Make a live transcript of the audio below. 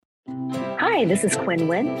Hi, this is Quinn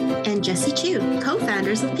Wynn and Jessie Chu,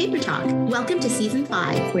 co-founders of Paper Talk. Welcome to Season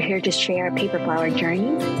 5. We're here to share our paper flower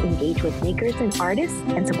journeys, engage with makers and artists,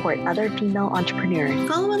 and support other female entrepreneurs.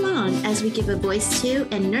 Follow along as we give a voice to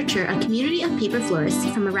and nurture a community of paper florists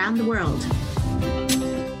from around the world.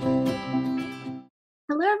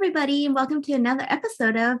 Hello, everybody, and welcome to another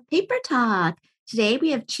episode of Paper Talk. Today,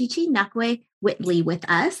 we have Chichi Nakwe Whitley with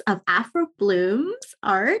us of Afro Blooms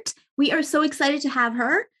Art. We are so excited to have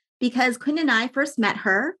her because Quinn and I first met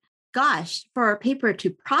her, for Paper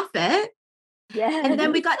to Profit. Yeah. And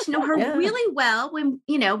then we got to know her really well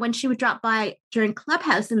when she would drop by during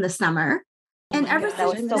Clubhouse in the summer. And ever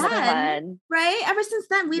since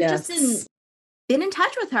then, we've just been in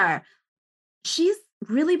touch with her. She's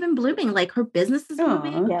really been blooming. Like, her business is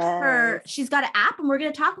blooming. She's got an app, and we're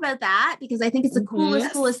going to talk about that because I think it's the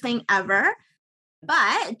coolest thing ever.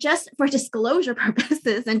 But just for disclosure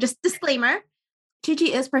purposes and just disclaimer,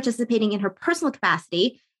 Chichi is participating in her personal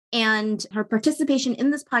capacity, and her participation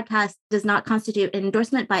in this podcast does not constitute an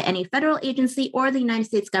endorsement by any federal agency or the United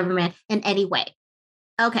States government in any way.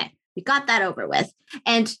 Okay, we got that over with.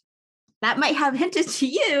 And that might have hinted to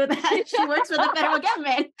you that she works for the federal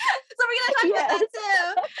government. So we're going to talk about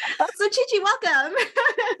that too. So Chichi, welcome.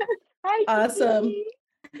 Hi, awesome. Chichi.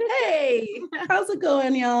 Hey, how's it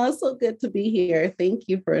going, y'all? It's so good to be here. Thank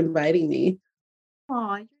you for inviting me.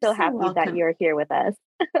 Oh, so happy that you're here with us.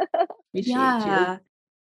 Appreciate you.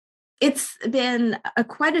 It's been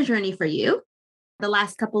quite a journey for you the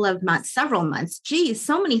last couple of months, several months. Geez,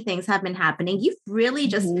 so many things have been happening. You've really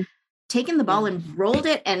just taken the ball and rolled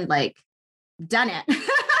it and done it.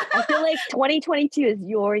 I feel like 2022 is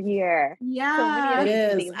your year. Yeah, so it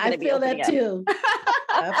is. I feel that too.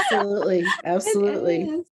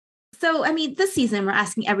 Absolutely. So, this season, we're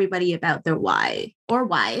asking everybody about their why or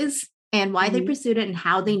whys and why they pursued it and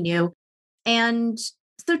how they knew. And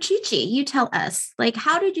so, Chichi, you tell us,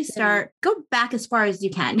 how did you start? Go back as far as you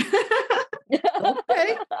can.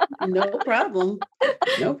 Okay. No problem.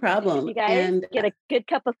 You guys get a good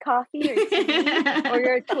cup of coffee or tea or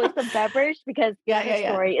your choice of beverage because your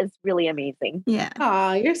story is really amazing. Yeah.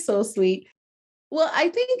 Aw, you're so sweet. Well, I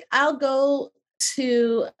think I'll go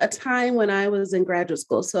to a time when I was in graduate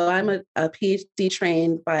school. So I'm a PhD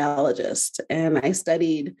trained biologist, and I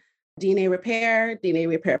studied DNA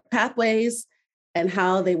repair pathways, and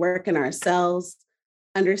how they work in our cells.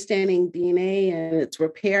 Understanding DNA and its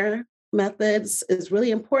repair methods is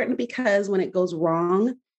really important because when it goes wrong,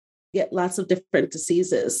 you get lots of different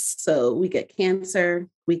diseases. So we get cancer,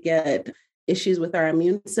 we get issues with our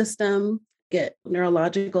immune system, get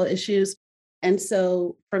neurological issues. And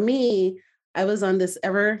so for me, I was on this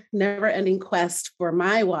never-ending quest for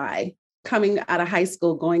my why coming out of high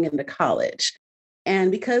school, going into college.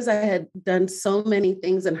 And because I had done so many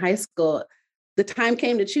things in high school, the time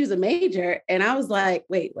came to choose a major, and I was like,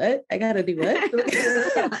 wait, what? I got to do what?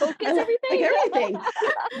 Focus everything. Everything.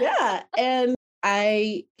 Yeah. And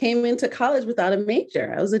I came into college without a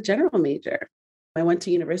major. I was a general major. I went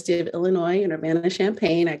to University of Illinois in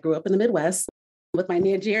Urbana-Champaign. I grew up in the Midwest with my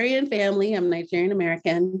Nigerian family. I'm Nigerian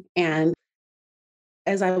American. And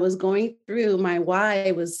as I was going through, my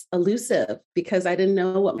why was elusive because I didn't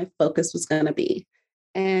know what my focus was going to be.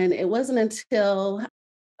 And it wasn't until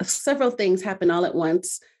several things happened all at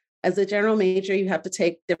once. As a general major, you have to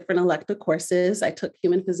take different elective courses. I took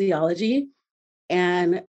human physiology,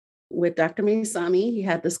 and with Dr. Misami, he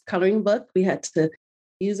had this coloring book. We had to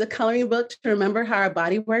use a coloring book to remember how our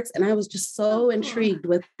body works. And I was just so intrigued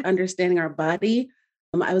with understanding our body.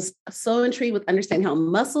 I was so intrigued with understanding how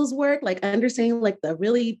muscles work, understanding the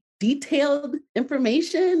really detailed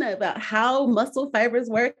information about how muscle fibers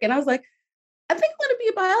work. And I was like, I think I'm going to be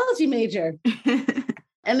a biology major.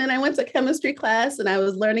 And then I went to chemistry class, and I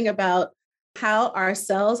was learning about how our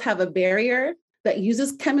cells have a barrier that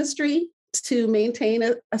uses chemistry to maintain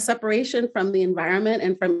a separation from the environment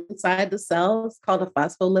and from inside the cells, called a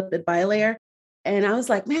phospholipid bilayer. And I was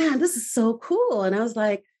like, man, this is so cool. And I was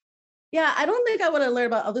like, yeah, I don't think I want to learn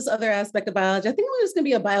about all this other aspect of biology. I think I'm just going to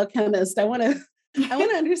be a biochemist. I want to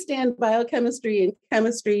understand biochemistry and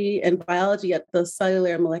chemistry and biology at the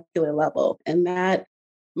cellular and molecular level. And that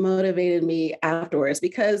motivated me afterwards,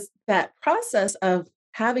 because that process of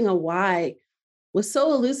having a why was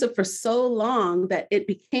so elusive for so long that it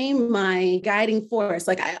became my guiding force.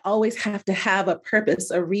 I always have to have a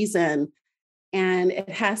purpose, a reason, and it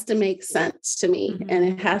has to make sense to me, and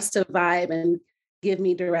it has to vibe and give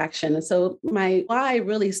me direction. And so my why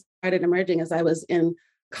really started emerging as I was in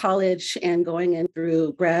college and going in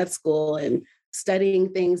through grad school and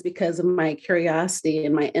studying things because of my curiosity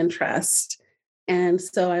and my interest. And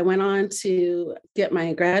so I went on to get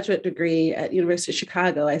my graduate degree at University of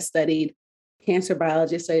Chicago. I studied cancer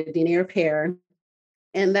biology, studied DNA repair.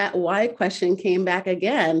 And that why question came back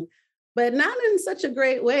again, but not in such a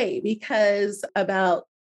great way, because about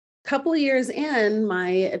a couple of years in, my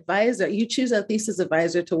advisor, you choose a thesis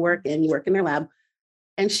advisor to work in, you work in their lab.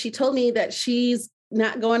 And she told me that she's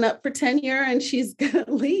not going up for tenure and she's going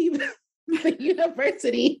to leave the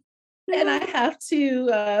university. And I have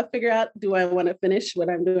to figure out, do I want to finish what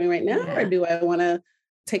I'm doing right now, or do I want to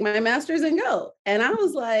take my master's and go? And I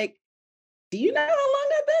was like, do you know how long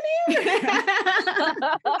I've been here?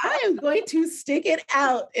 I am going to stick it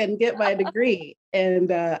out and get my degree.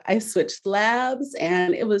 And I switched labs,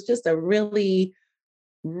 and it was just a really,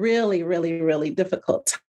 really, really, really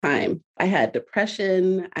difficult time. I had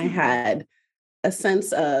depression. I had a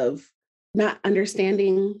sense of not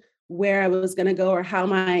understanding where I was going to go or how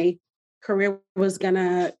my career was going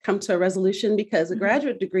to come to a resolution, because a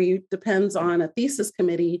graduate degree depends on a thesis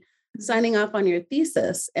committee signing off on your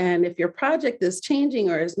thesis. And if your project is changing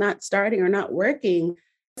or is not starting or not working,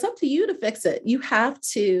 it's up to you to fix it. You have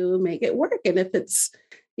to make it work. And if it's,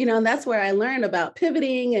 and that's where I learned about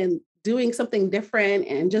pivoting and doing something different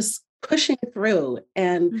and just pushing through.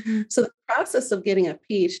 And so the process of getting a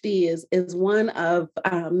PhD is one of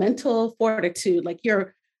mental fortitude. Like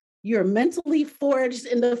you're mentally forged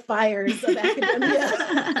in the fires of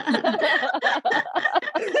academia.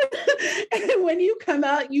 And when you come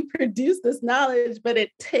out, you produce this knowledge, but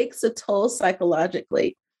it takes a toll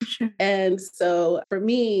psychologically. Sure. And so for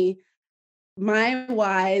me, my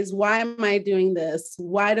whys, why am I doing this?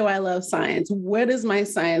 Why do I love science? What is my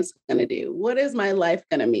science going to do? What is my life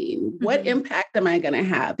going to mean? What impact am I going to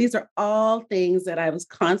have? These are all things that I was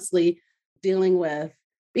constantly dealing with,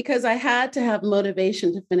 because I had to have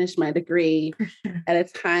motivation to finish my degree at a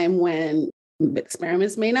time when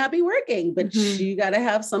experiments may not be working, but you got to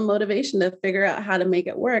have some motivation to figure out how to make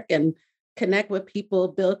it work and connect with people,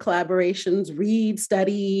 build collaborations, read,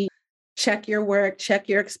 study, check your work, check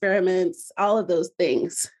your experiments, all of those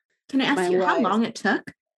things. Can I ask you how long it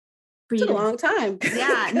took? It took a long time.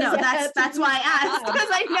 Yeah, no, that's why I asked, because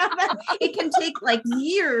I know that it can take like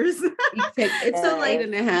years. It's so like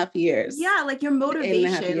 8.5 years. Yeah, like your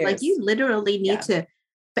motivation, like you literally need to,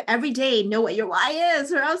 but every day know what your why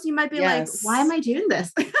is, or else you might be like, why am I doing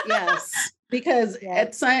this? Yes, because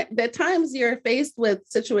at times you're faced with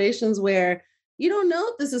situations where you don't know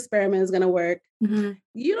if this experiment is going to work.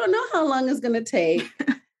 You don't know how long it's going to take.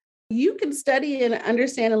 You can study and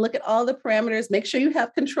understand and look at all the parameters, make sure you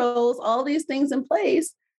have controls, all these things in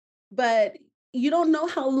place, but you don't know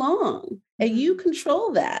how long, and you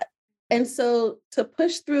control that. And so to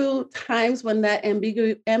push through times when that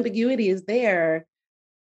ambiguity is there,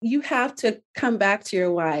 you have to come back to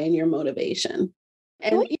your why and your motivation.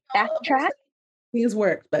 And can we backtrack? These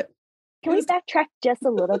work, but can we backtrack just a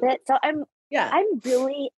little bit? So I'm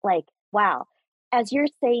really like, wow, as you're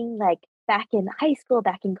saying, like back in high school,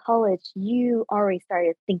 back in college, you already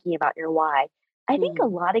started thinking about your why. I think a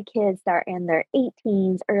lot of kids that are in their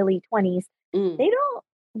 18s, early 20s, they don't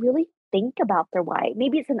really think about their why.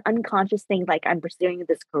 Maybe it's an unconscious thing, like I'm pursuing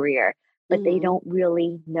this career, but they don't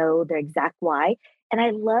really know their exact why. And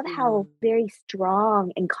I love how very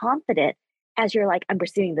strong and confident as you're like, I'm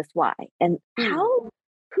pursuing this why. And who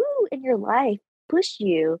in your life pushed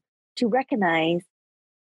you to recognize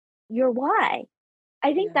your why?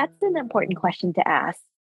 I think that's an important question to ask.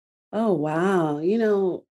 Oh, wow.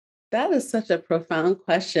 That is such a profound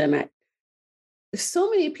question. So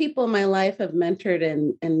many people in my life have mentored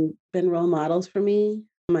and been role models for me.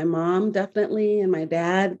 My mom, definitely, and my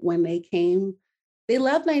dad, when they came, they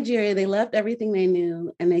left Nigeria, they left everything they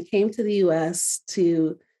knew, and they came to the US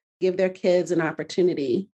to give their kids an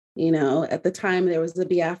opportunity. At the time there was the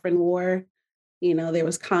Biafran War, there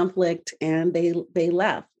was conflict, and they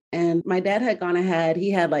left. And my dad had gone ahead.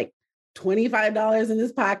 He had like $25 in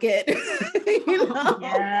his pocket.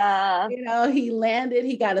 He landed,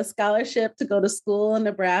 he got a scholarship to go to school in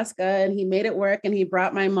Nebraska, and he made it work. And he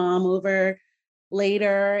brought my mom over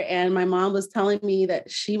later. And my mom was telling me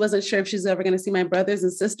that she wasn't sure if she's ever going to see my brothers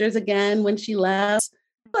and sisters again when she left.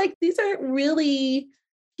 Like, these are really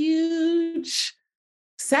huge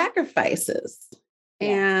sacrifices.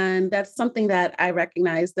 And that's something that I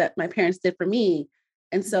recognize that my parents did for me.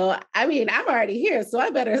 And so, I'm already here, so I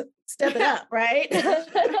better step it up, right?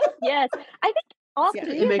 Yes. I think all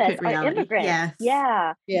three of us are immigrants.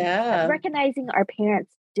 Yes. Yeah. Recognizing our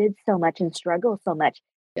parents did so much and struggle so much.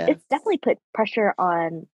 Yes. It's definitely put pressure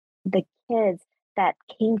on the kids that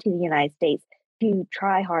came to the United States to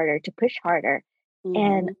try harder, to push harder.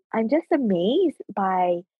 And I'm just amazed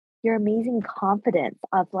by your amazing confidence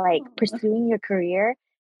of like pursuing your career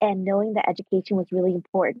and knowing that education was really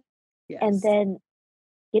important. Yes. And then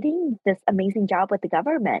getting this amazing job with the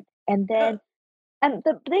government. And then, and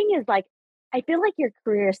the thing is, like, I feel like your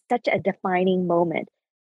career is such a defining moment.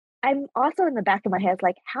 I'm also in the back of my head,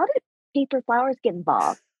 like, how did paper flowers get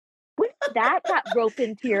involved? When that got roped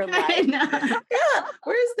into your life? Yeah,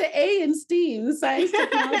 where's the A in STEAM? Science,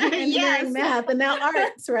 technology, engineering, yes. Math, and now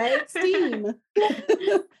arts, right? STEAM.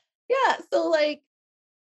 Yeah, so like,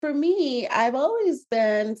 for me, I've always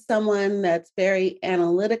been someone that's very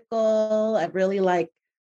analytical. I really like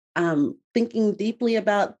thinking deeply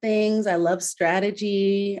about things. I love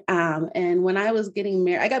strategy. And when I was getting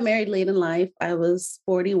married, I got married late in life. I was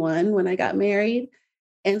 41 when I got married.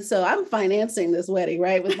 And so I'm financing this wedding,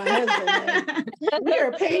 right, with my husband. We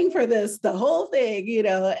are paying for this, the whole thing,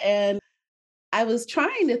 and I was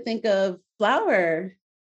trying to think of flower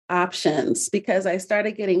options because I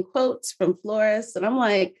started getting quotes from florists and I'm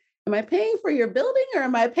like, am I paying for your building or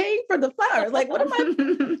am I paying for the flowers? Like, what is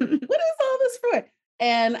all this for?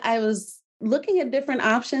 And I was looking at different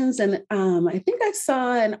options and I think I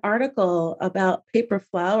saw an article about paper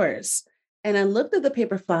flowers and I looked at the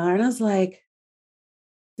paper flower and I was like,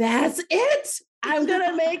 that's it. I'm going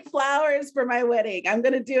to make flowers for my wedding. I'm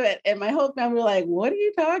going to do it. And my whole family were like, what are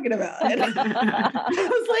you talking about? And I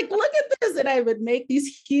was like, look at this. And I would make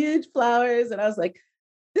these huge flowers. And I was like,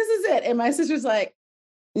 this is it. And my sister's like,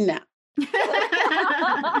 no, not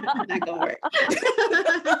going to work.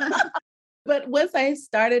 But once I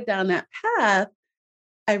started down that path,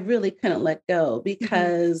 I really couldn't let go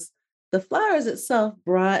because the flowers itself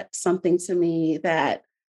brought something to me that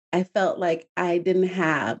I felt like I didn't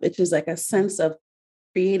have, which is like a sense of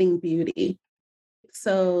creating beauty.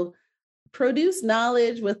 So produce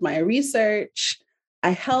knowledge with my research. I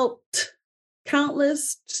helped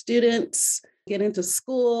countless students get into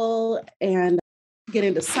school and get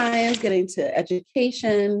into science, get into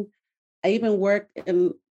education. I even worked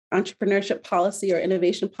in entrepreneurship policy or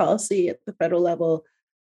innovation policy at the federal level.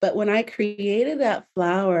 But when I created that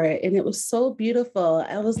flower and it was so beautiful,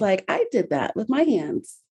 I was like, I did that with my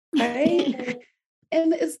hands. Right.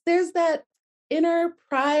 And there's that inner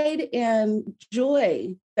pride and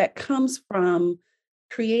joy that comes from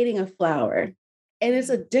creating a flower. And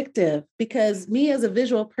it's addictive because me as a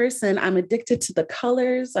visual person, I'm addicted to the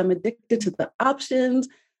colors. I'm addicted to the options.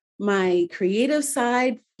 My creative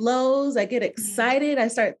side flows. I get excited. I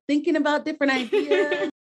start thinking about different ideas.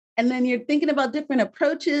 And then you're thinking about different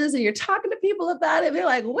approaches and you're talking to people about it. They're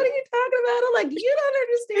like, what are you talking about? I'm like, you don't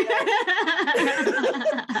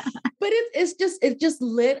understand. But it just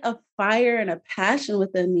lit a fire and a passion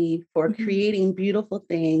within me for creating beautiful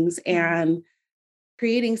things and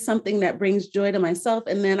creating something that brings joy to myself.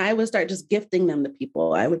 And then I would start just gifting them to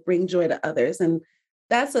people. I would bring joy to others. And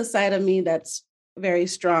that's a side of me that's very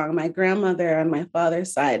strong. My grandmother on my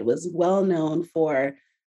father's side was well known for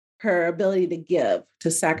her ability to give,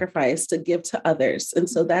 to sacrifice, to give to others. And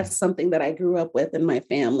so that's something that I grew up with in my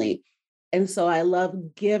family. And so I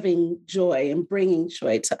love giving joy and bringing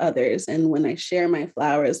joy to others. And when I share my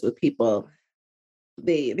flowers with people,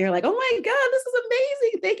 they're like, oh my God, this is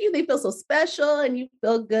amazing. Thank you. They feel so special and you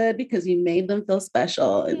feel good because you made them feel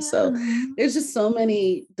special. And so there's just so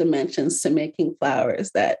many dimensions to making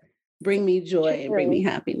flowers that bring me joy and bring me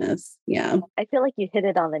happiness. Yeah. I feel like you hit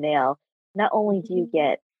it on the nail. Not only do you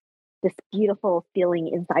get this beautiful feeling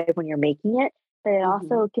inside when you're making it, but it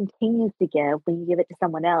also continues to give when you give it to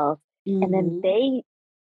someone else. And then they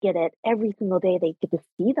get it every single day. They get to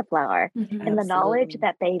see the flower and the knowledge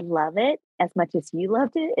that they love it as much as you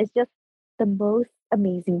loved it is just the most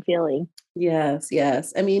amazing feeling. Yes,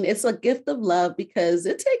 yes. I mean, it's a gift of love because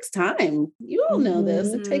it takes time. You all know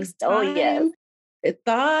this. It takes time. Oh, yes.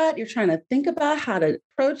 Thought, you're trying to think about how to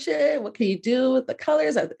approach it. What can you do with the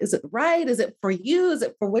colors? Is it right? Is it for you? Is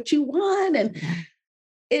it for what you want? And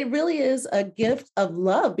it really is a gift of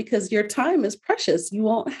love because your time is precious. You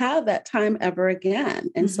won't have that time ever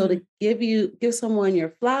again. And so to give someone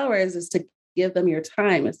your flowers is to give them your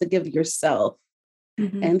time. It's to give yourself.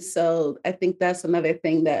 And so I think that's another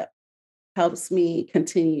thing that helps me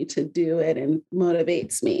continue to do it and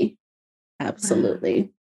motivates me.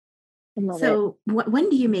 Absolutely. So when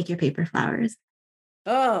do you make your paper flowers?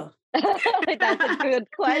 Oh, that's a good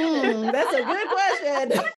question. That's a good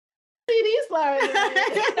question. These flowers.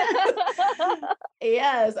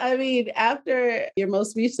 Yes. I mean, after your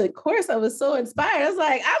most recent course, I was so inspired. I was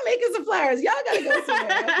like, I'm making some flowers. Y'all got to go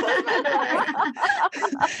somewhere.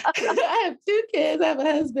 I have 2 kids. I have a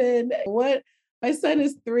husband. My son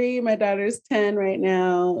is 3. My daughter's 10 right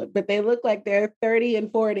now, but they look like they're 30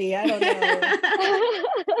 and 40. I don't know.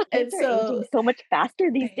 And so much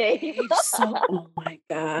faster these days. Oh my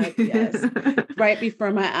God. Yes. Right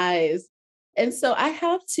before my eyes. And so I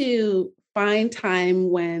have to find time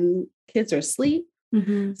when kids are asleep.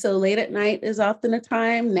 Mm-hmm. So late at night is often a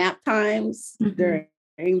time, nap times during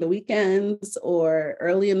the weekends or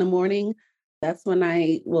early in the morning. That's when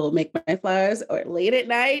I will make my flowers, or late at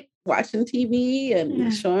night watching TV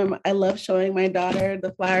and show them. I love showing my daughter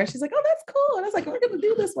the flowers. She's like, oh, that's cool. And I was like, we're going to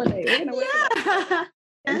do this one day. We're going to work it out.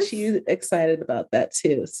 And she's excited about that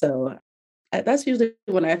too. So that's usually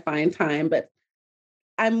when I find time, but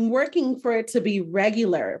I'm working for it to be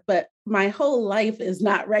regular, but my whole life is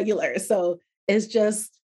not regular. So it's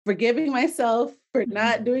just forgiving myself for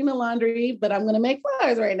not doing the laundry, but I'm going to make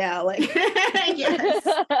flowers right now. Like, yes,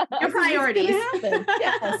 your priorities.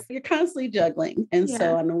 Yes, you're constantly juggling. And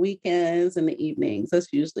so on the weekends and the evenings,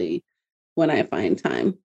 that's usually when I find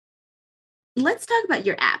time. Let's talk about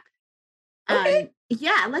your app. Okay.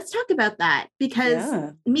 Let's talk about that,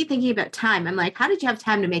 because me thinking about time, I'm like, how did you have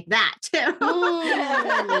time to make that too?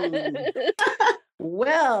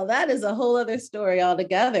 Well, that is a whole other story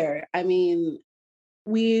altogether. I mean,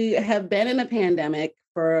 we have been in a pandemic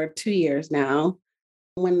for 2 years now.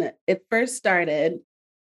 When it first started,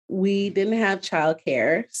 we didn't have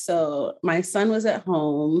childcare. So my son was at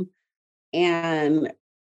home and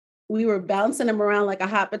we were bouncing him around like a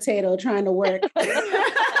hot potato trying to work.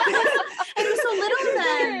 He was so little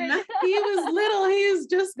then. He was little. He was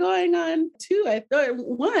just going on 2, I thought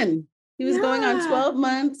 1. He was going on 12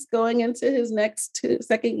 months, going into his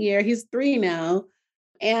second year. He's 3 now.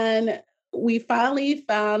 And we finally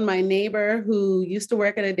found my neighbor who used to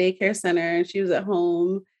work at a daycare center, and she was at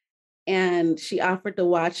home, and she offered to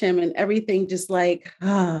watch him, and everything just like,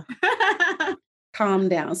 calmed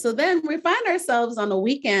down. So then we find ourselves on the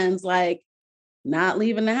weekends, like not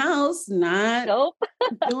leaving the house, not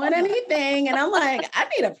doing anything. And I'm like, I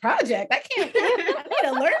need a project. I need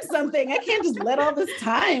to learn something. I can't just let all this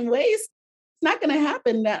time waste. It's not going to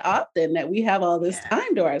happen that often that we have all this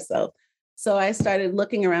time to ourselves. So I started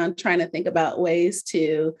looking around, trying to think about ways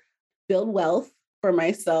to build wealth for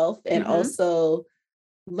myself and also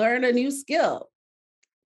learn a new skill.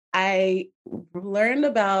 I learned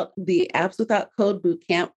about the Apps Without Code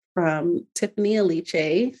Bootcamp from Tiffany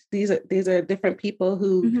Aliche. These are different people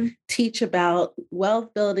who teach about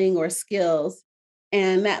wealth building or skills.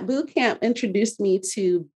 And that bootcamp introduced me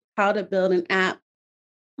to how to build an app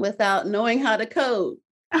without knowing how to code,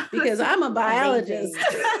 because I'm a biologist.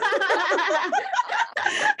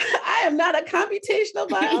 I am not a computational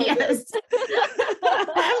biologist.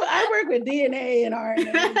 I work with DNA and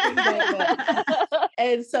RNA and things like that.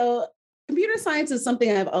 And so computer science is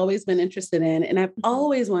something I've always been interested in, and I've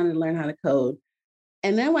always wanted to learn how to code.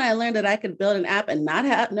 And then when I learned that I could build an app and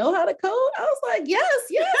not know how to code, I was like, yes,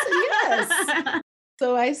 yes, and yes.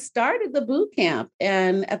 So I started the boot camp,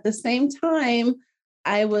 and at the same time,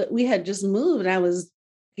 we had just moved. I was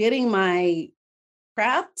getting my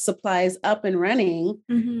craft supplies up and running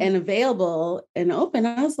and available and open.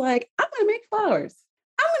 I was like, I'm going to make flowers.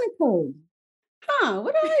 I'm going to code.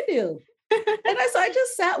 What do I do? And so I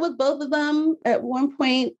just sat with both of them. At one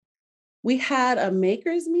point, we had a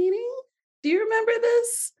makers meeting. Do you remember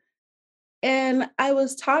this? And I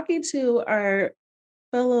was talking to our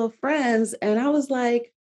fellow friends, and I was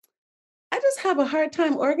like, I just have a hard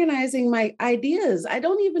time organizing my ideas. I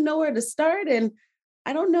don't even know where to start. And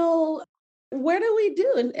I don't know, where do we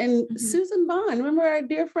do? And Susan Bond, remember our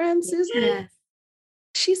dear friend, Susan? Yes.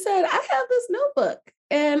 She said, I have this notebook.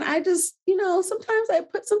 And I just, sometimes I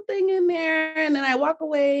put something in there and then I walk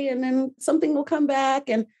away and then something will come back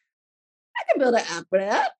and I can build an app for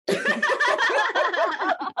that.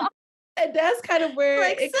 And that's kind of where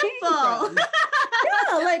it came from.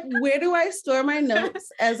 Like, where do I store my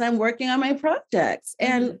notes as I'm working on my projects?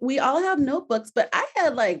 And we all have notebooks, but I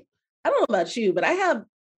had I don't know about you, but I have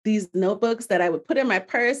these notebooks that I would put in my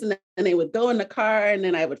purse and then they would go in the car and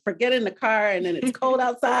then I would forget in the car and then it's cold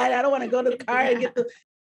outside. I don't want to go to the car and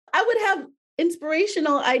I would have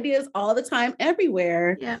inspirational ideas all the time,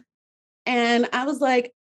 everywhere. Yeah. And I was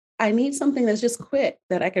like, I need something that's just quick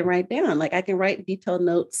that I can write down. Like I can write detailed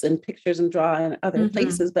notes and pictures and draw in other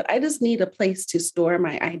places, but I just need a place to store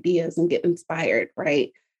my ideas and get inspired,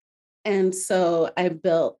 right? And so I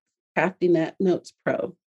built CraftyNet Notes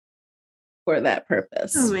Pro for that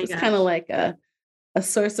purpose. Oh my it's gosh. Kind of like a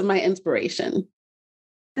source of my inspiration.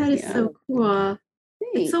 That is so cool.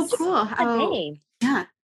 Thanks. It's so cool. Yeah.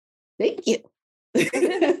 Thank you.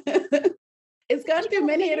 It's gone through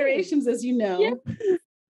many iterations, as you know. Yeah.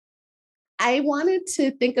 I wanted to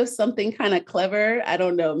think of something kind of clever. I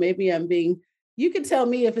don't know. Maybe you can tell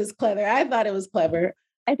me if it's clever. I thought it was clever.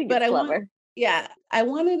 I think it's clever. I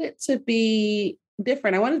wanted it to be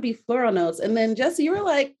different. I wanted to be floral notes. And then Jessie, you were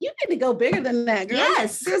like, you need to go bigger than that, girl.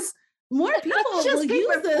 Yes. more people will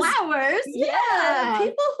use this. Flowers. Yeah.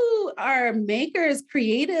 People who are makers,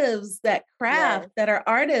 creatives that craft, that are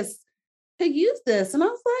artists could use this. And I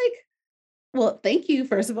was like, well, thank you,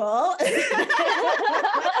 first of all. Think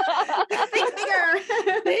bigger.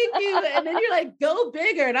 Thank you. And then you're like, go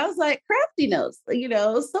bigger. And I was like, crafty notes,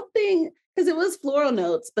 something, because it was floral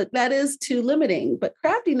notes, but that is too limiting. But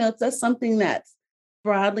crafty notes, that's something that's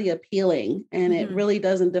broadly appealing, and it really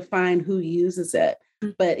doesn't define who uses it.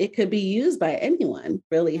 But it could be used by anyone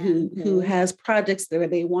really who has projects where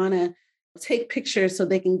they want to take pictures so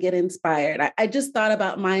they can get inspired. I just thought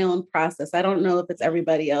about my own process. I don't know if it's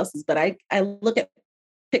everybody else's, but I look at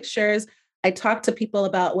pictures. I talk to people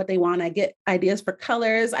about what they want. I get ideas for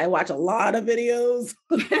colors. I watch a lot of videos.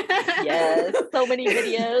 Yes, so many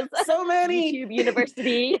videos. So many. YouTube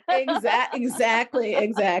University. Exactly.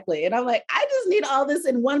 And I'm like, I just need all this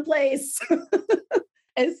in one place.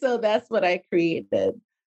 And so that's what I created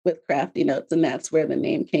with Crafty Notes. And that's where the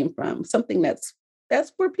name came from. Something that's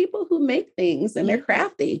for people who make things and they're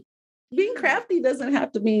crafty. Being crafty doesn't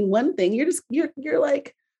have to mean one thing. You're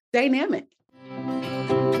like dynamic.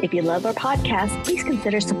 If you love our podcast, please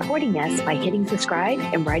consider supporting us by hitting subscribe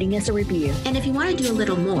and writing us a review. And if you want to do a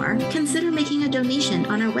little more, consider making a donation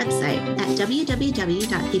on our website at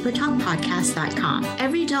www.papertalkpodcast.com.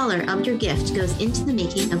 Every $1 of your gift goes into the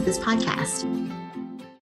making of this podcast.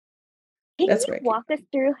 Can you walk us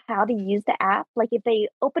through how to use the app? Like if they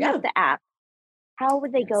open up the app, how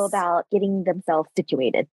would they go about getting themselves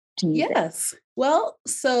situated to use it? Well,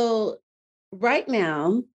 so right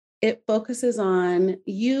now, it focuses on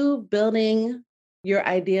you building your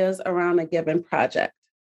ideas around a given project.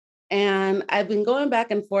 And I've been going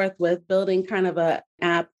back and forth with building kind of an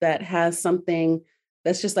app that has something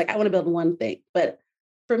that's just like, I want to build one thing. But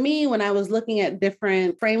for me, when I was looking at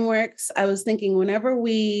different frameworks, I was thinking whenever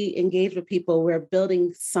we engage with people, we're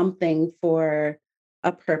building something for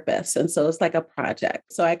a purpose. And so it's like a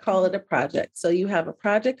project. So I call it a project. So you have a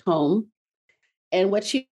project home. And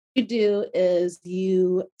what you do is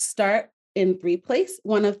you start in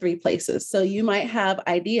one of three places. So you might have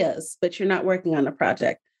ideas, but you're not working on a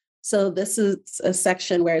project. So this is a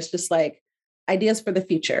section where it's just like ideas for the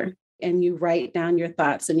future. And you write down your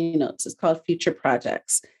thoughts and your notes. It's called future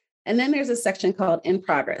projects. And then there's a section called in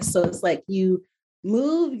progress. So it's like you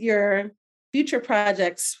move your future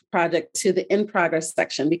project to the in progress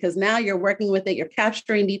section, because now you're working with it. You're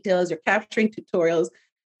capturing details, you're capturing tutorials,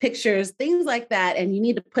 pictures, things like that. And you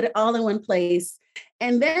need to put it all in one place.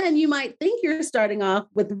 And then you might think you're starting off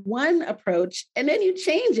with one approach, and then you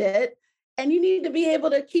change it. And you need to be able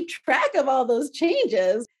to keep track of all those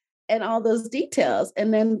changes and all those details.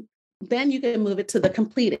 And then you can move it to the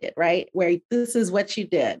completed, right? Where this is what you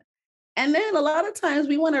did. And then a lot of times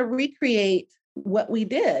we want to recreate what we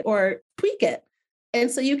did or tweak it. And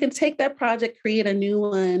so you can take that project, create a new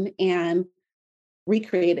one, and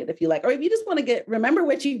recreate it if you like. Or if you just want to remember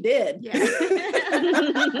what you did. Yeah. Because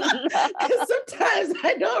sometimes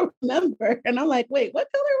I don't remember. And I'm like, wait, what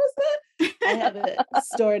color was that? I have it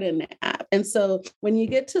stored in the app. And so when you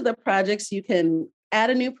get to the projects, you can add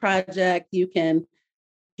a new project. You can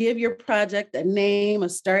give your project a name, a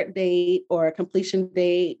start date, or a completion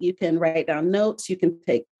date. You can write down notes. You can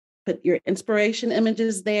put your inspiration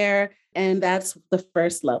images there. And that's the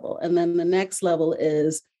first level. And then the next level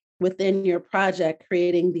is within your project,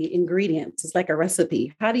 creating the ingredients. It's like a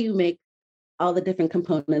recipe. How do you make all the different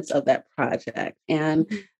components of that project? And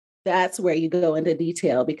that's where you go into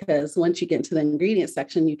detail, because once you get into the ingredient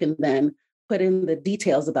section, you can then put in the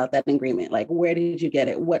details about that ingredient. Like, where did you get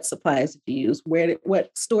it? What supplies did you use?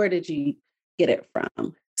 What store did you get it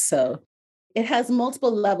from? So it has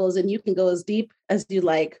multiple levels, and you can go as deep as you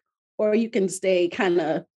like, or you can stay kind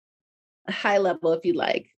of a high level if you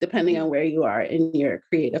like, depending on where you are in your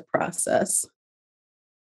creative process.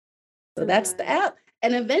 So that's the app.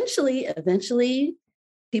 And eventually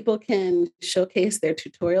people can showcase their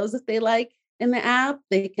tutorials if they like in the app.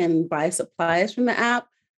 They can buy supplies from the app,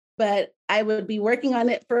 but I would be working on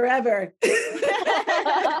it forever.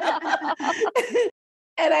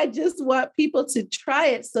 And I just want people to try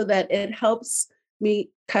it so that it helps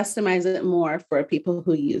me customize it more for people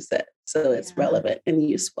who use it, so it's relevant and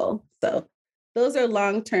useful. So those are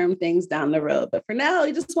long-term things down the road. But for now,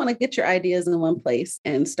 you just want to get your ideas in one place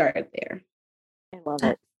and start there. I love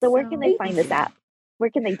it. So where can they find this app?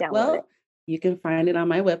 Where can they download it? You can find it on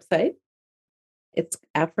my website. It's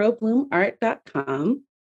afrobloomeart.com.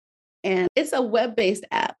 And it's a web-based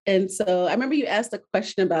app. And so I remember you asked a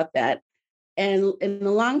question about that. And in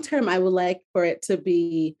the long term, I would like for it to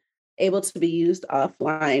be able to be used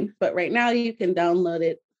offline. But right now you can download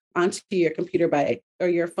it onto your computer or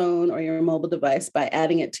your phone or your mobile device by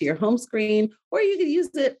adding it to your home screen, or you could use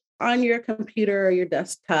it on your computer or your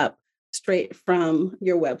desktop straight from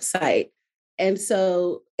your website. And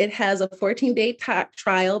so it has a 14-day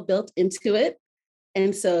trial built into it.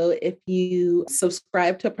 And so if you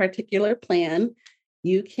subscribe to a particular plan,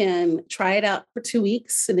 you can try it out for 2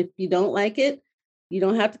 weeks. And if you don't like it, you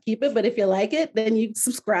don't have to keep it. But if you like it, then you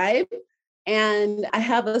subscribe. And I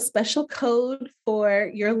have a special code for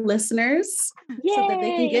your listeners. Yay, so that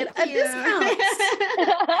they can get a discount.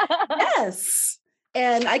 Yes.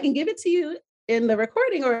 And I can give it to you in the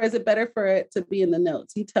recording, or is it better for it to be in the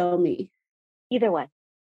notes? You tell me. Either one.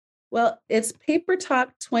 Well, it's Paper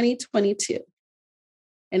Talk 2022.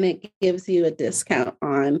 And it gives you a discount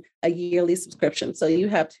on a yearly subscription. So you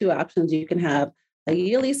have two options. You can have a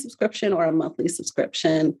yearly subscription or a monthly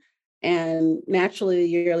subscription. And naturally, the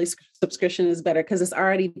yearly subscription is better because it's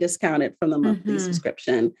already discounted from the monthly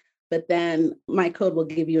subscription. But then my code will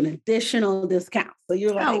give you an additional discount. So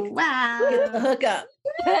you're like, oh, wow, get the hookup.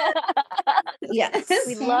 Yes.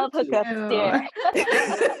 We love hookups there.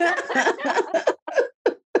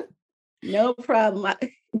 No problem.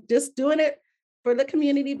 Just doing it for the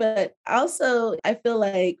community, but also I feel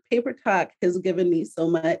like Paper Talk has given me so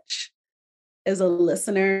much as a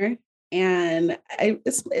listener, and I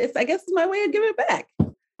guess it's my way of giving back.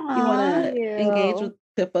 You want to engage with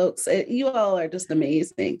the folks. You all are just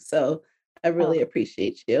amazing, so I really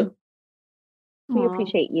appreciate you. We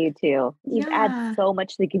appreciate you too. You've added so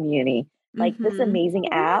much to the community. Like this amazing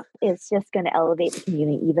app is just going to elevate the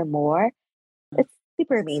community even more. It's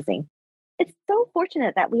super amazing. It's so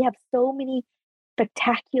fortunate that we have so many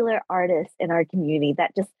spectacular artists in our community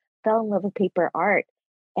that just fell in love with paper art,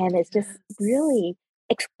 and it's just really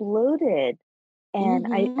exploded.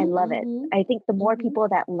 And I love it. I think the more people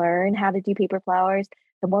that learn how to do paper flowers,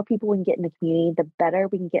 the more people we can get in the community, the better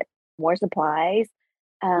we can get more supplies,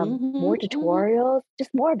 more tutorials,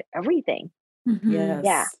 just more of everything.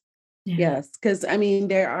 Yes. Yes. Because I mean,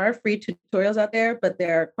 there are free tutorials out there, but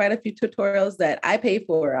there are quite a few tutorials that I pay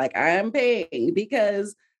for. Like I'm paying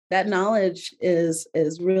because that knowledge is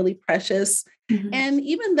really precious. And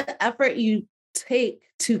even the effort you take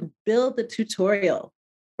to build the tutorial,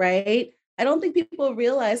 right? I don't think people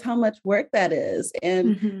realize how much work that is.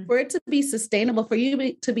 And for it to be sustainable, for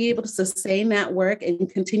you to be able to sustain that work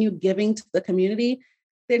and continue giving to the community,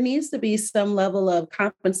 there needs to be some level of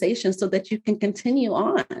compensation so that you can continue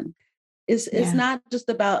on. It's not just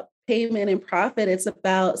about payment and profit. It's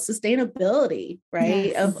about sustainability,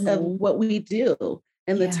 right? Of what we do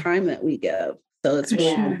and the time that we give. So it's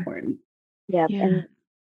really important. Yeah. And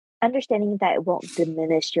understanding that it won't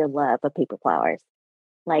diminish your love of paper flowers.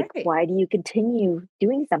 Like, why do you continue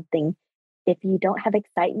doing something if you don't have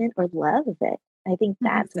excitement or love of it? I think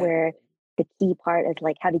that's where the key part is,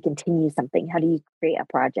 like, how do you continue something? How do you create a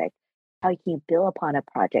project? How can you build upon a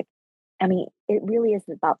project? I mean, it really is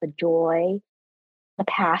about the joy, the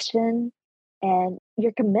passion, and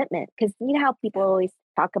your commitment. Because you know how people always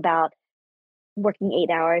talk about working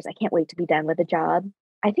 8 hours. I can't wait to be done with a job.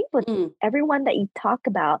 I think with everyone that you talk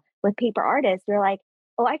about with paper artists, they're like,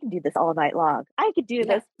 oh, I can do this all night long. I could do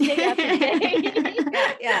this day after day.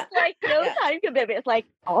 It's like no time commitment. It's like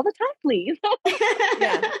all the time, please.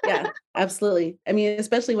 Yeah, absolutely. I mean,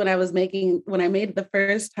 especially when I made the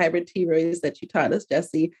first hybrid tea rose that you taught us,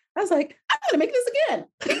 Jessie, I was like, I'm going to make this again.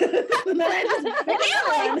 And then I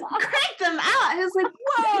just cranked them out. I was like,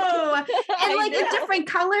 whoa. And like in different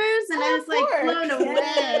colors. And I was like blown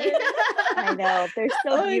away. I know. They're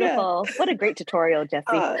so beautiful. What a great tutorial, Jessie.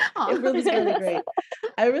 It was really great.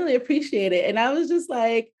 I really appreciate it. And I was just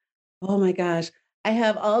like, oh my gosh, I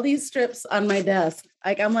have all these strips on my desk.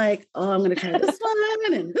 Like, I'm like, oh, I'm going to try this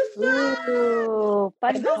one and this one. Ooh,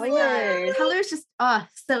 fun colors. Colors just,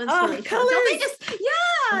 so inspirational. Colors. Don't they just,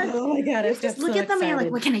 Oh my God. Just look at them and you're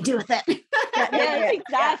like, what can I do with it?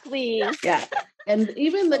 Exactly. Yeah. And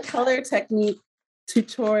even the color technique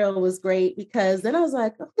tutorial was great because then I was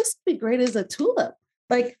like, oh, this would be great as a tulip.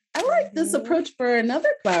 Like, I like this approach for another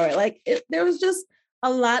flower. Like, there was just a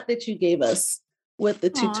lot that you gave us with the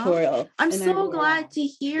tutorial. I'm so glad to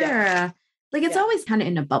hear. Yeah. Like, it's always kind of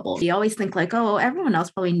in a bubble. You always think like, oh, everyone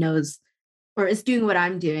else probably knows or is doing what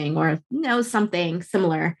I'm doing or knows something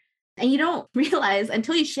similar. And you don't realize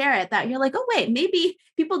until you share it that you're like, oh, wait, maybe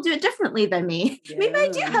people do it differently than me. Yeah. Maybe I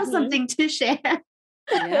do have something to share.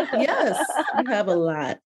 Yes, you have a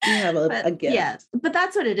lot. You have a gift. Yes, but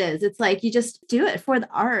that's what it is. It's like you just do it for the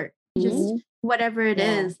art, just whatever it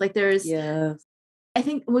is. Like there's, I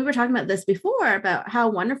think we were talking about this before about how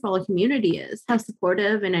wonderful a community is, how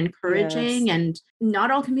supportive and encouraging, and not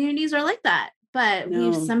all communities are like that. but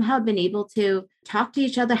we've somehow been able to talk to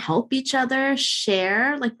each other, help each other,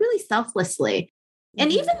 share, like really selflessly.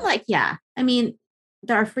 And even like, I mean,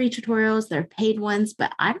 there are free tutorials, there are paid ones,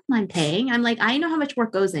 but I don't mind paying. I'm like, I know how much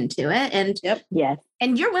work goes into it. And yes.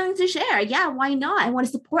 And you're willing to share. Yeah, why not? I want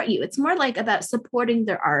to support you. It's more like about supporting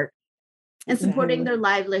their art and supporting their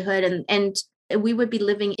livelihood. And we would be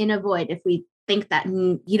living in a void if we think that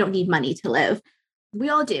you don't need money to live. We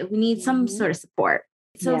all do. We need some sort of support.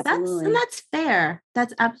 So that's fair.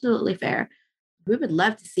 That's absolutely fair. We would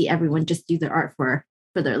love to see everyone just do their art for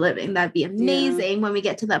their living. That'd be amazing when we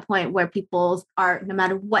get to that point where people's art, no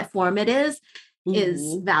matter what form it is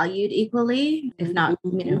valued equally, if not,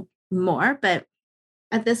 more. But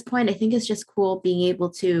at this point, I think it's just cool being able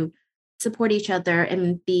to support each other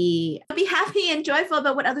and be happy and joyful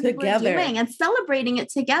about what other people are doing and celebrating it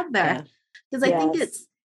together. Because I think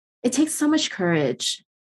it takes so much courage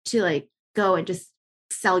to like go and just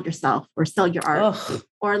sell yourself or sell your art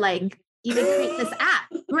or like even create this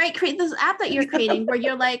app, right? Create this app that you're creating where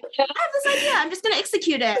you're like, I have this idea, I'm just going to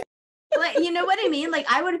execute it. Like, you know what I mean? Like,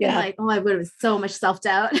 I would have been like, I would have so much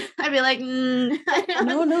self-doubt. I'd be like, no,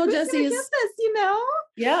 Jessie, this, you know?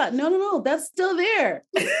 Yeah, no, that's still there.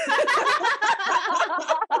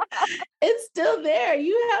 It's still there.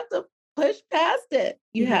 You have to push past it.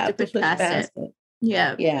 You have to push past it.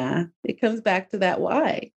 Yeah. Yeah. It comes back to that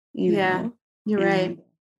why, you know? You're right.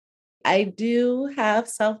 I do have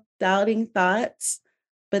self-doubting thoughts,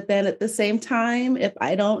 but then at the same time, if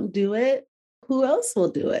I don't do it, who else will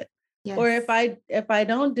do it? Yes. Or if I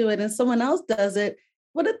don't do it and someone else does it,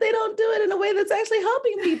 what if they don't do it in a way that's actually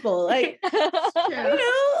helping people? Like,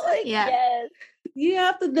 you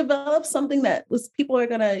have to develop something that people are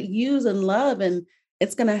going to use and love, and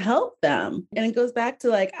it's going to help them. And it goes back to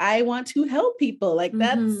like, I want to help people. Like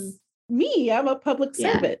that's me. I'm a public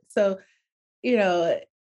servant. So,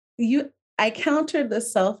 I countered the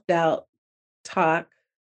self-doubt talk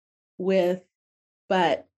with,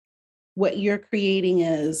 but what you're creating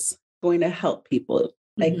is going to help people.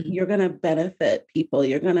 Like you're going to benefit people.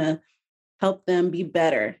 You're going to help them be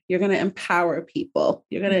better. You're going to empower people.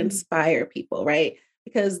 You're going to inspire people, right?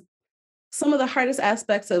 Because some of the hardest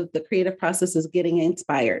aspects of the creative process is getting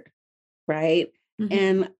inspired, right?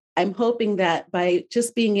 And I'm hoping that by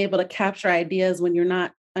just being able to capture ideas when you're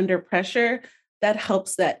not under pressure, that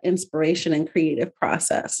helps that inspiration and creative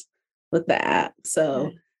process with the app.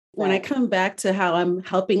 So when I come back to how I'm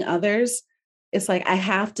helping others, it's like, I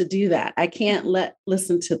have to do that. I can't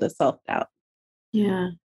listen to the self-doubt.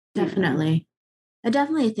 Yeah, definitely. I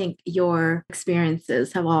definitely think your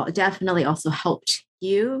experiences have definitely also helped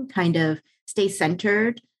you kind of stay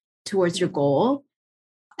centered towards your goal.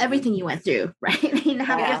 Everything you went through, right?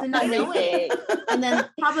 Not knowing. And then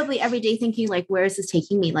probably every day thinking like, where is this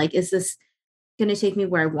taking me? Like, is this going to take me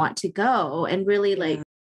where I want to go? And really like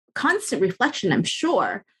constant reflection, I'm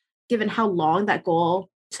sure, given how long that goal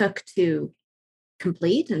took to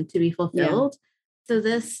complete and to be fulfilled. So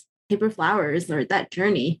this Paper Flowers, or that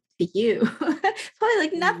journey to you, it's probably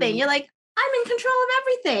like nothing. You're like, I'm in control of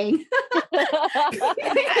everything.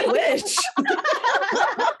 I wish.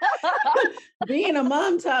 Being a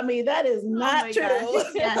mom taught me that is not true.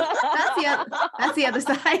 Yeah, that's the other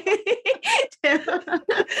side.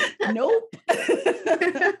 Nope.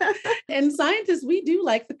 And scientists, we do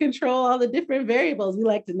like to control all the different variables. We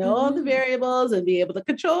like to know all the variables and be able to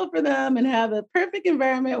control for them and have a perfect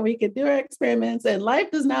environment where we can do our experiments. And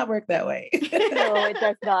life does not work that way. No, it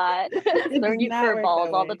does not. Learn you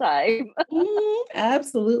curveballs all the time.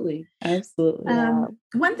 Absolutely.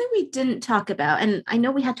 One thing we didn't talk about, and I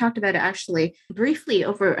know we had talked about it actually briefly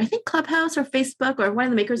over, I think Clubhouse or Facebook or one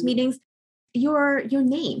of the makers meetings, your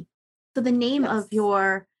name. So the name of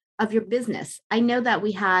your business. I know that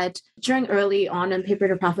we had during early on in Paper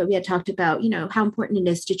to Profit, we had talked about, how important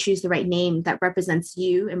it is to choose the right name that represents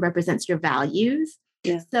you and represents your values.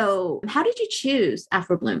 Yeah. So how did you choose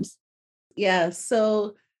Afro Blooms? Yeah.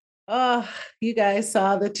 So, you guys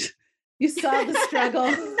saw you saw the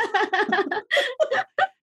struggle.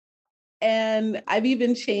 And I've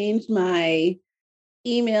even changed my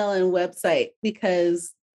email and website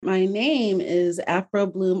because my name is Afro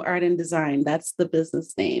Bloom Art and Design. That's the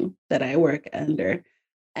business name that I work under.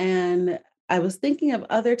 And I was thinking of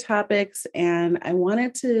other topics, and I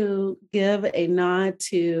wanted to give a nod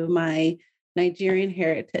to my Nigerian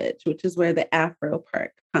heritage, which is where the Afro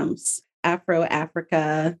part comes. Afro,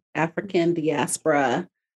 Africa, African diaspora.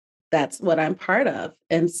 That's what I'm part of.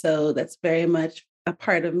 And so that's very much a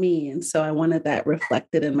part of me. And so I wanted that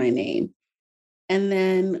reflected in my name. And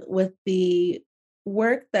then with the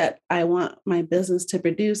work that I want my business to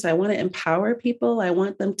produce, I want to empower people. I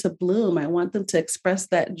want them to bloom. I want them to express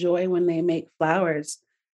that joy when they make flowers.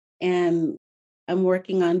 And I'm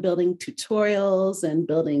working on building tutorials and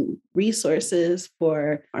building resources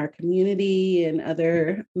for our community and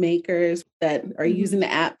other makers that are using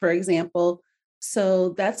the app, for example. So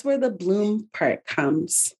that's where the bloom part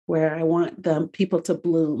comes, where I want people to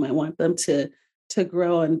bloom. I want them to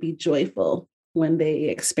grow and be joyful when they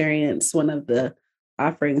experience one of the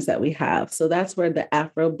offerings that we have. So that's where the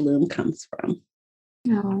Afro Bloom comes from.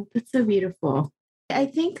 Oh, that's so beautiful. I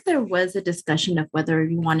think there was a discussion of whether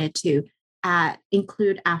you wanted to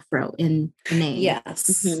include Afro in the name.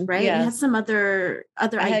 Yes. Right? Yes. You had some other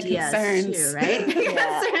ideas too, right?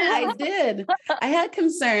 I did. I had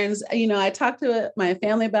concerns. I talked to my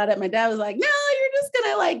family about it. My dad was like, no, you're just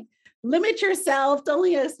going to limit yourself to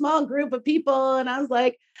only a small group of people. And I was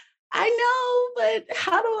like, I know, but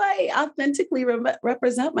how do I authentically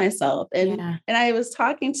represent myself? And I was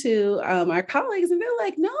talking to our colleagues and they're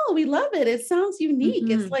like, no, we love it. It sounds unique.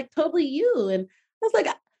 It's totally you. And I was like,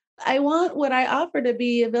 I want what I offer to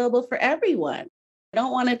be available for everyone. I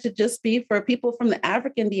don't want it to just be for people from the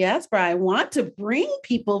African diaspora. I want to bring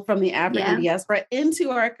people from the African diaspora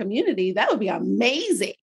into our community. That would be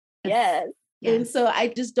amazing. Yes. And so I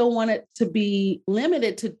just don't want it to be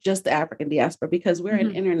limited to just the African diaspora because we're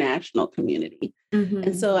an international community.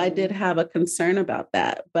 And so I did have a concern about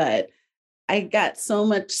that, but I got so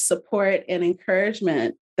much support and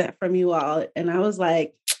encouragement from you all. And I was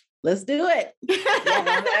like, let's do it.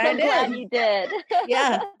 I'm glad you did.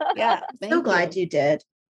 Yeah. So glad you did.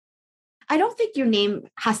 I don't think your name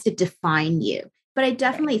has to define you, but I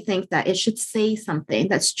definitely think that it should say something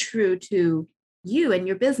that's true to you and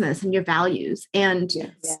your business and your values. And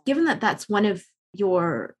given that that's one of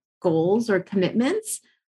your goals or commitments,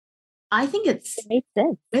 I think it makes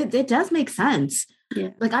sense. It does make sense. Yeah.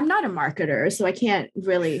 I'm not a marketer, so I can't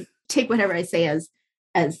really take whatever I say as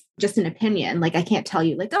just an opinion. I can't tell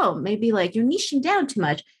you oh, maybe you're niching down too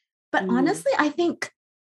much. But honestly, I think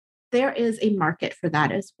there is a market for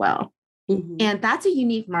that as well. And that's a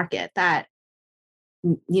unique market that,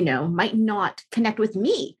 might not connect with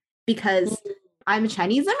me because I'm a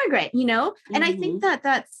Chinese immigrant, and I think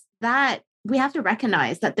that we have to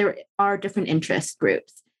recognize that there are different interest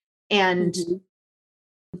groups and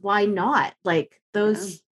why not?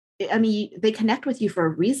 Those, I mean, they connect with you for a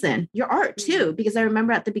reason. Your art too, because I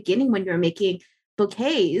remember at the beginning when you were making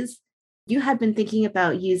bouquets, you had been thinking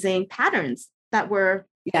about using patterns that were,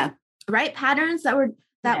 patterns that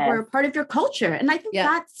were part of your culture. And I think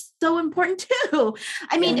that's so important too.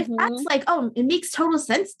 I mean, if that's it makes total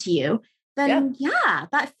sense to you, then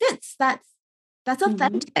that fits. That's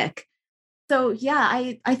authentic. So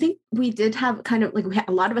I think we did have kind of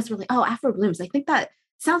a lot of us were like, oh, Afro Blooms. I think that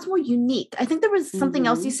sounds more unique. I think there was something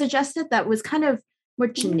else you suggested that was kind of more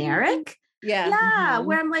generic.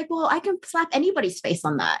 Where I'm like, well, I can slap anybody's face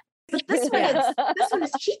on that. But this one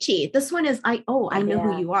is Chi-Chi. This one is I know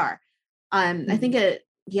who you are. I think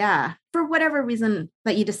for whatever reason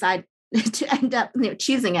that you decide to end up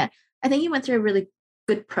choosing it, I think you went through a really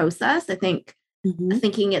good process. I think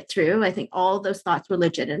thinking it through, I think all those thoughts were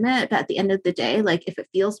legitimate. But at the end of the day, if it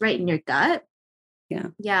feels right in your gut,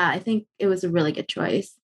 I think it was a really good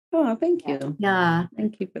choice. Oh, thank you. Yeah.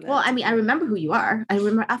 Thank you for that. Well, I mean, I remember who you are. I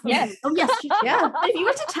remember. Yes. Oh, yes. If you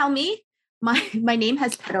were to tell me my name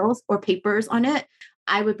has petals or papers on it,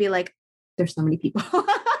 I would be like, there's so many people.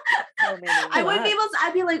 I wouldn't be able to,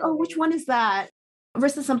 I'd be like, oh, which one is that?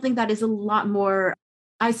 Versus something that is a lot more,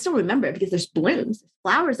 I still remember it because there's blooms,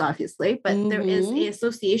 flowers, obviously, but there is an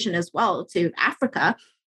association as well to Africa.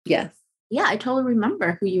 Yes. Yeah, I totally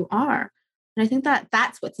remember who you are. And I think that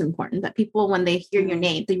that's what's important, that people, when they hear your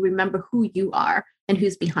name, they remember who you are and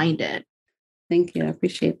who's behind it. Thank you. I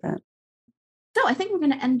appreciate that. So I think we're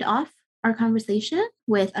going to end off our conversation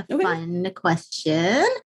with a fun question.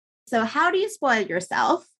 So how do you spoil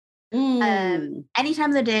yourself? Any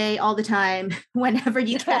time of the day, all the time, whenever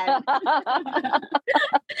you can.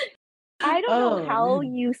 I don't know how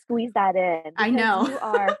you squeeze that in. I know. You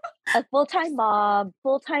are a full-time mom,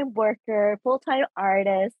 full-time worker, full-time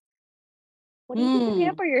artist. What do you do to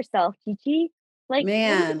pamper yourself, Chi-Chi?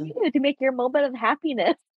 Man. What do you do to make your moment of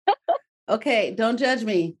happiness? Okay, don't judge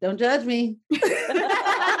me. Don't judge me.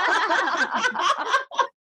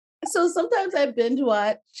 So sometimes I binge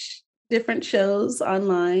watch different shows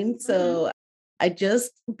online. So I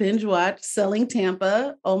just binge watched Selling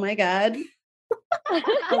Tampa. Oh my God.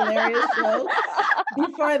 Hilarious show.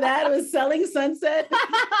 Before that, it was Selling Sunset.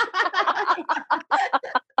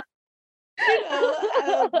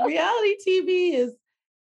 Reality TV is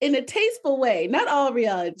in a tasteful way. Not all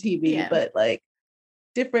reality TV, but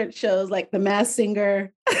different shows like The Masked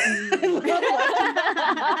Singer.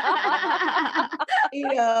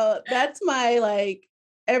 That's my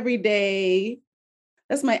everyday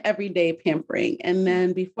pampering. And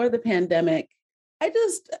then before the pandemic, I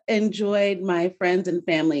just enjoyed my friends and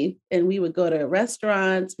family, and we would go to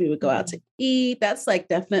restaurants, we would go out to eat. That's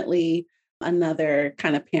definitely another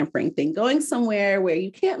kind of pampering thing, going somewhere where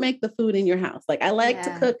you can't make the food in your house. I like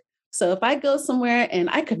to cook. So if I go somewhere and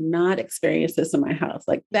I could not experience this in my house,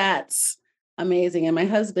 that's amazing. And my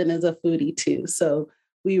husband is a foodie too. So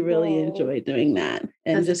we really enjoy doing that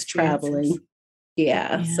and just traveling.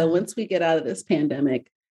 Yeah. So once we get out of this pandemic,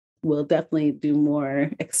 we'll definitely do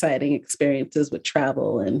more exciting experiences with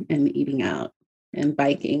travel and eating out and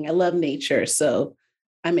biking. I love nature. So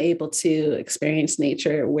I'm able to experience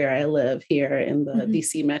nature where I live here in the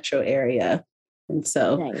DC metro area. And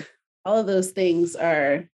so all of those things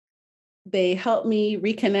they help me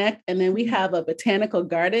reconnect. And then we have a botanical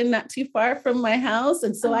garden not too far from my house.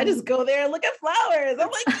 And so I just go there and look at flowers.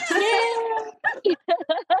 I'm like, yeah.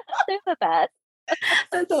 They're the best.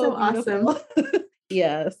 That's so awesome.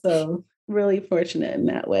 Yeah. So really fortunate in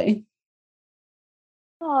that way.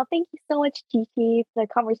 Oh, thank you so much, Gigi, for the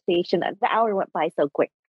conversation. The hour went by so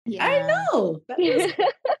quick. Yeah. I know.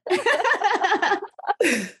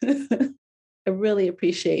 I really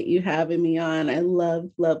appreciate you having me on. I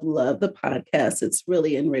love, love, love the podcast. It's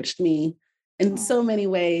really enriched me in so many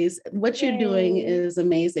ways. What you're doing is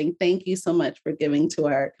amazing. Thank you so much for giving to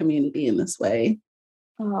our community in this way.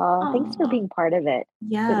 Oh, thanks for being part of it.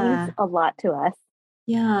 Yeah. It means a lot to us.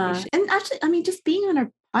 Yeah. And actually, just being on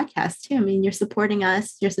our podcast too. You're supporting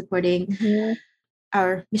us, you're supporting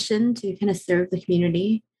our mission to kind of serve the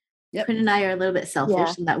community. Yep. Quinn and I are a little bit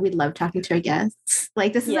selfish in that we love talking to our guests.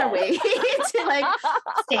 This is our way to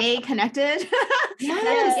stay connected and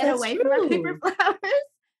get away from our paper flowers.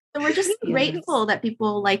 So we're just grateful that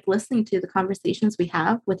people like listening to the conversations we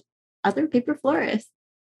have with other paper florists.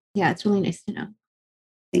 Yeah, it's really nice to know.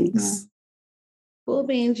 Thanks. Cool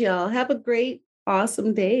beans, y'all. Have a great,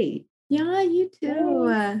 awesome day. Yeah, you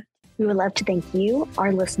too. We would love to thank you,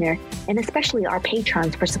 our listener, and especially our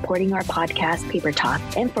patrons for supporting our podcast, Paper Talk,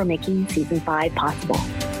 and for making Season 5 possible.